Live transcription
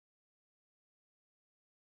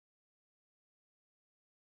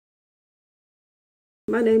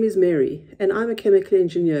My name is Mary, and I'm a chemical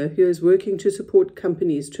engineer who is working to support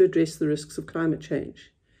companies to address the risks of climate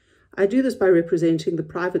change. I do this by representing the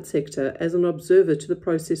private sector as an observer to the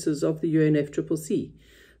processes of the UNFCCC,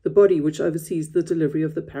 the body which oversees the delivery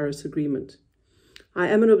of the Paris Agreement. I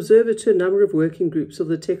am an observer to a number of working groups of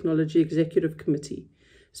the Technology Executive Committee,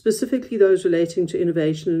 specifically those relating to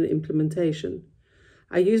innovation and implementation.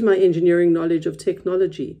 I use my engineering knowledge of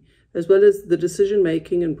technology, as well as the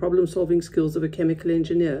decision-making and problem-solving skills of a chemical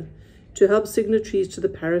engineer, to help signatories to the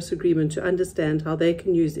Paris Agreement to understand how they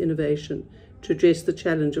can use innovation to address the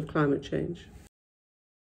challenge of climate change.